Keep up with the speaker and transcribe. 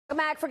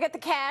Mac, forget the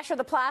cash or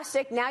the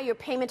plastic. Now your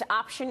payment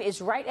option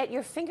is right at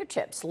your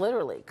fingertips,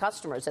 literally.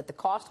 Customers at the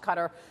Cost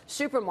Cutter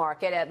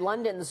supermarket at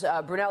London's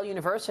Brunel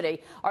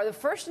University are the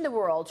first in the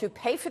world to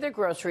pay for their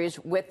groceries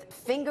with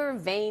finger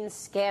vein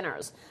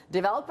scanners,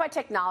 developed by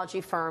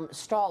technology firm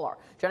Sthaler.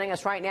 Joining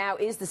us right now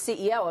is the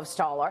CEO of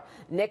Sthaler,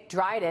 Nick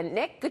Dryden.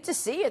 Nick, good to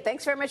see you.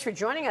 Thanks very much for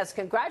joining us.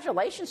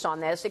 Congratulations on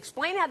this.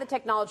 Explain how the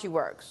technology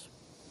works.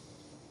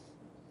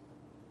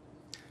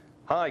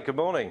 Hi, good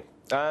morning.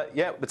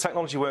 Yeah, the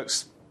technology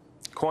works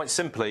quite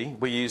simply.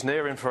 We use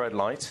near-infrared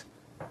light,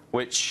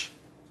 which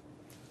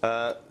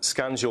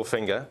scans your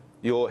finger.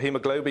 Your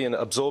hemoglobin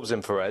absorbs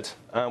infrared,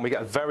 and we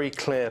get a very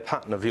clear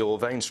pattern of your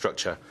vein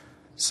structure.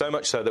 So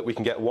much so that we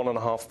can get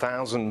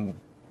 1,500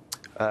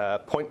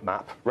 point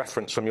map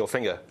reference from your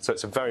finger. So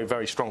it's a very,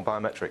 very strong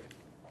biometric.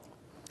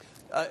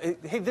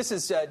 Hey, this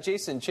is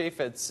Jason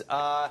Chaffetz.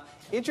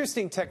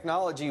 Interesting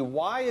technology.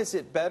 Why is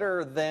it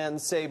better than,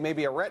 say,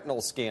 maybe a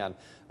retinal scan?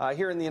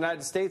 Here in the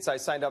United States, I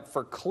signed up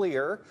for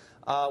Clear.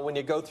 When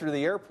you go through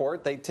the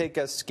airport, they take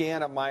a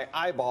scan of my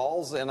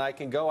eyeballs, and I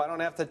can go. I don't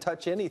have to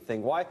touch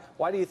anything. Why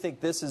do you think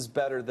this is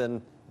better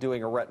than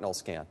doing a retinal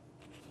scan?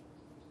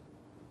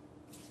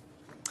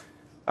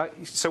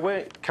 So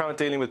we're kind of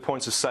dealing with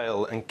points of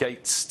sale and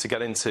gates to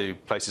get into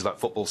places like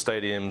football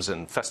stadiums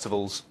and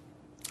festivals.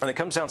 And it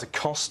comes down to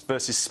cost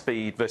versus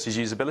speed versus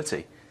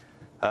usability.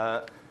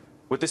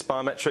 With this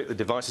biometric, the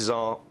devices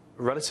are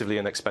relatively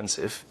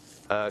inexpensive.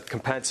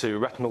 Compared to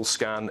retinal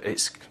scan,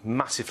 it's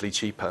massively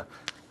cheaper.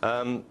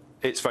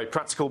 It's very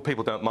practical.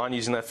 People don't mind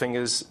using their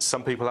fingers.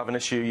 Some people have an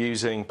issue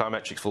using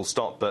biometrics full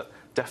stop, but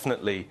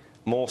definitely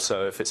more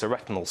so if it's a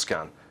retinal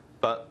scan.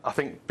 But I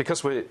think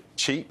because we're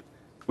cheap,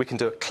 we can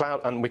do a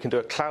cloud, and we can do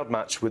a cloud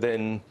match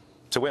within.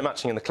 So we're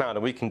matching in the cloud,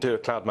 and we can do a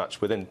cloud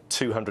match within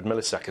 200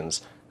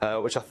 milliseconds,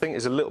 which I think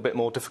is a little bit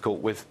more difficult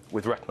with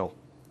retinal.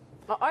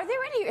 Are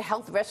there any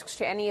health risks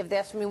to any of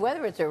this? I mean,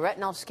 whether it's a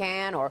retinal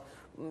scan or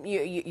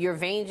your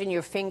veins in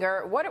your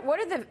finger, what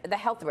are the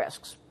health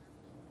risks?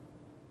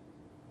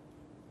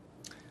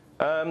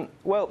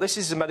 Well, this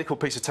is a medical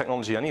piece of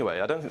technology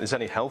anyway. I don't think there's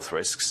any health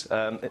risks.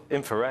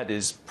 Infrared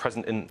is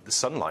present in the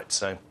sunlight.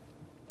 So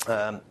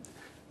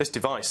this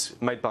device,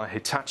 made by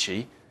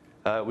Hitachi,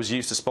 was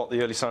used to spot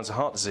the early signs of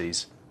heart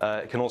disease.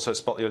 It can also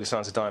spot the early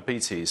signs of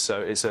diabetes.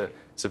 So it's a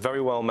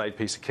very well-made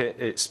piece of kit.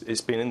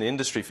 It's been in the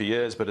industry for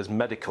years, but as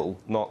medical,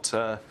 not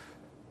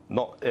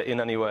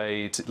in any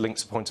way linked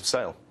to point of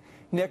sale.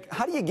 Nick,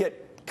 how do you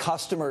get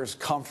customers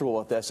comfortable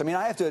with this? I mean,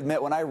 I have to admit,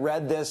 when I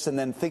read this and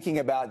then thinking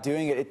about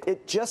doing it,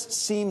 it just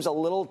seems a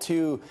little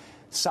too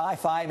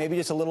sci-fi, maybe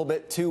just a little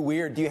bit too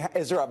weird.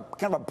 Is there a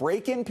kind of a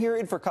break-in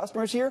period for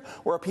customers here,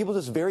 or are people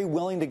just very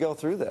willing to go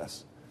through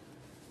this?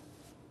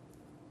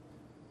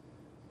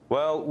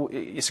 Well,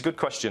 it's a good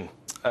question.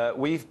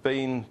 We've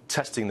been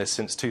testing this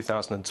since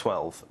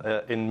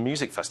 2012 in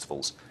music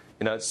festivals.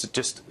 You know, it's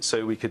just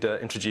so we could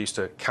introduce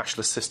a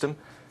cashless system.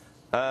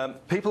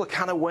 People are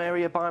kind of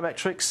wary of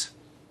biometrics.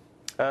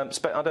 I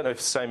don't know if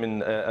it's the same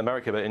in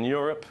America, but in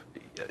Europe,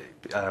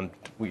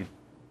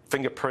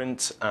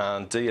 fingerprint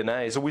and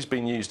DNA has always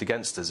been used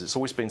against us. It's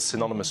always been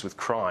synonymous with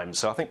crime.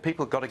 So I think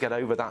people have got to get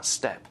over that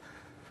step.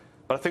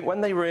 But I think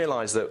when they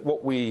realise that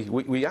what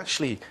we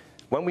actually,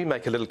 when we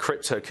make a little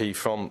crypto key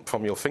from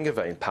your finger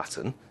vein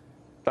pattern,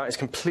 that is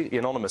completely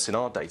anonymous in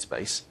our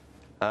database.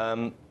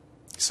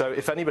 So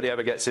if anybody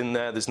ever gets in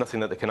there, there's nothing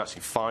that they can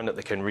actually find that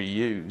they can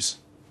reuse.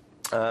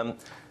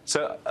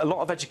 So a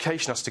lot of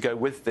education has to go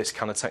with this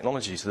kind of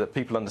technology so that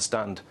people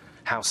understand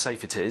how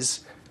safe it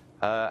is,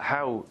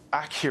 how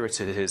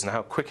accurate it is, and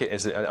how quick it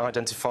is to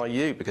identify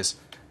you, because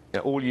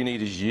all you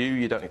need is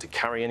you don't need to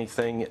carry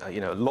anything.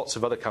 Lots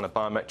of other kind of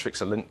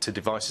biometrics are linked to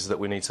devices that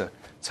we need to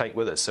take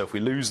with us. So if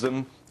we lose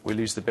them, we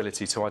lose the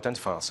ability to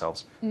identify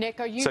ourselves. Nick,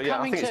 are you coming to...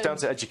 I think it's down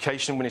to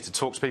education. We need to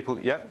talk to people.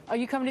 Yeah. Are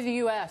you coming to the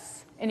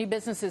U.S.? Any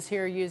businesses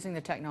here using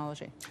the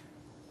technology?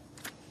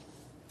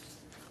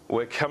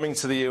 We're coming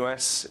to the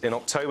US in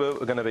October.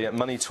 We're going to be at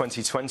Money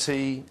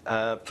 2020.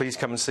 Please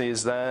come and see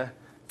us there.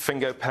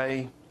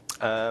 FingoPay.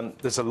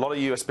 There's a lot of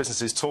US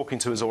businesses talking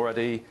to us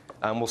already,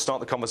 and we'll start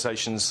the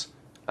conversations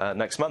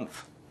next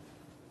month.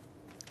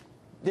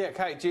 Yeah,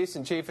 hi,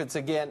 Jason Chaffetz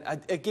again.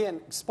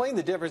 Again, explain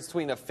the difference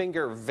between a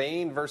finger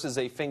vein versus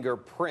a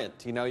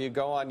fingerprint. You know, you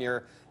go on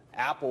your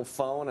Apple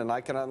phone, and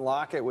I can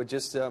unlock it with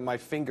just my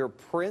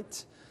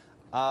fingerprint.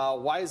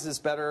 Why is this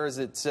better? Is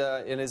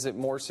it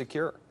more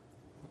secure?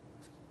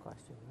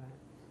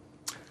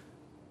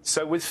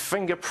 So with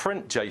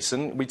fingerprint,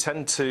 Jason, we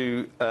tend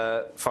to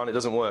find it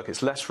doesn't work.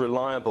 It's less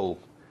reliable.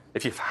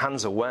 If your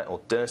hands are wet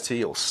or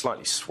dirty or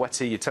slightly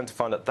sweaty, you tend to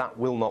find that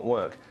will not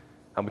work.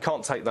 And we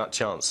can't take that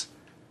chance.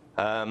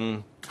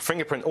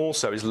 Fingerprint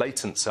also is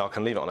latent, so I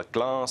can leave it on a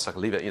glass, I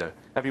can leave it,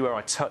 everywhere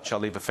I touch, I'll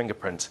leave a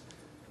fingerprint.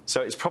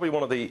 So it's probably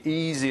one of the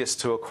easiest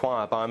to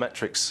acquire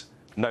biometrics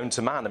known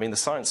to man. I mean, the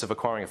science of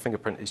acquiring a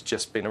fingerprint has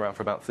just been around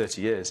for about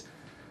 30 years.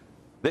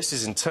 This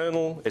is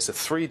internal. It's a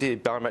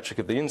 3D biometric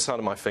of the inside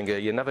of my finger.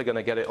 You're never going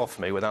to get it off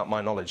me without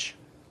my knowledge.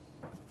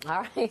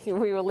 All right,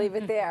 we will leave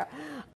it there.